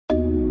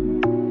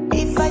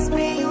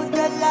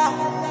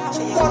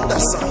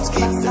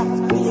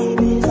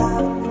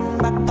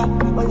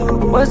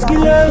Bosky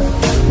love.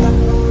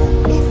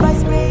 If I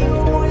spray you,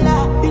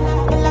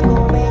 I go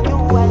make you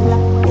walla.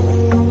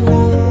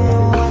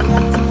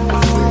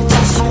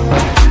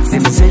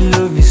 Them say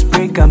love is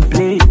break and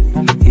play,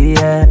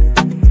 yeah.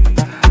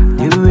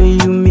 The way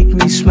you make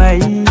me smile,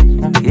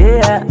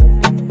 yeah.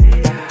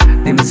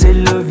 Them say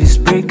love is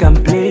break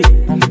and play,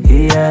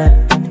 yeah.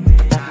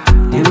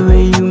 The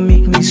way you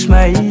make me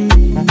smile,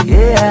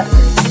 yeah.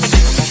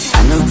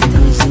 I know if you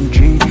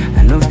concentrate,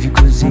 I know if you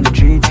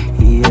concentrate,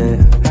 yeah.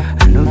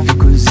 I know if you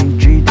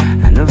concentrate,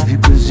 I know if you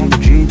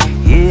concentrate,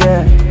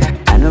 yeah.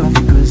 I know if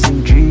you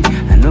concentrate,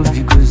 I know if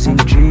you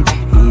concentrate,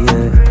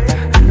 yeah.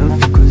 I know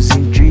if you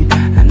concentrate,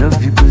 I know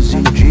if you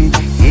concentrate,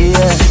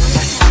 yeah.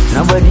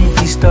 Nobody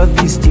can stop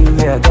this thing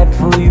where I got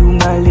for you,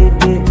 my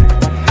lady.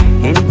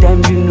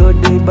 Anytime you know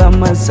they by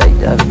my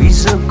side, I feel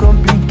so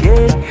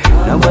complicated.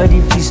 Nobody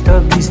can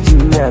stop this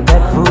thing where I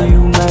got for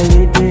you, my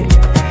lady.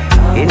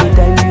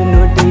 Anytime you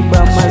know they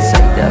by my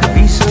side, I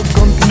feel so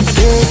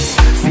complicated.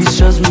 Please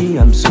trust me,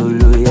 I'm so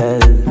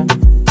loyal.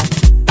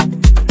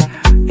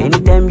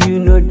 Anytime you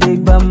know they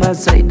by my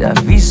side, I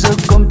feel so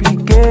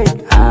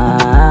complicated.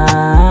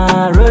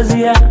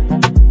 Rosia,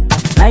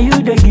 now you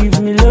they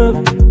give me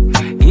love,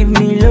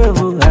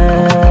 oh,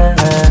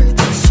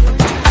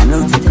 I know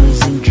if you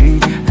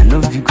concentrate, I know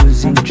if you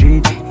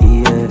concentrate,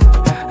 yeah.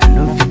 I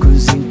know if you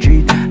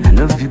concentrate, I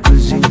know if you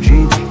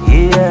concentrate,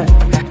 yeah.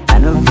 I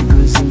know if you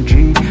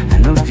concentrate, I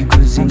know if you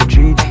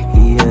concentrate,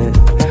 yeah.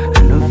 I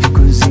know if you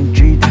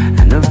concentrate,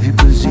 I know if you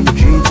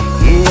concentrate,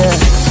 yeah.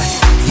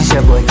 This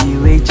your body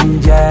way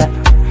ginger,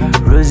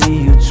 Rosie,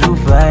 you too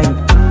fine,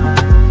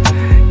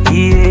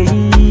 yeah,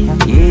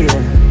 yeah.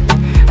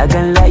 I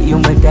can't lie, you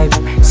my type.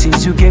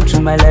 Since you came to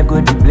my life,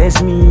 God you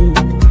bless me.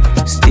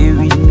 Stay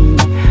with me,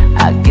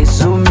 I get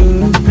so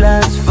many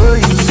plans for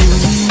you.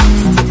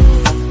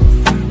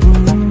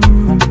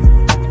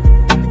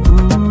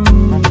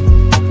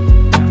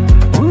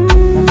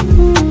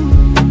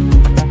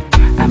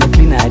 I'm a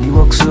cleaner, I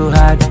work so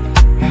hard.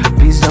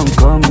 Please don't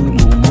call me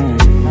Mumu.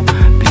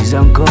 Please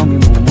don't call me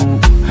Mumu.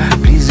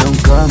 Please don't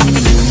call me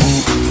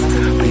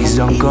Mumu. Please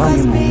don't call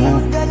me Mumu.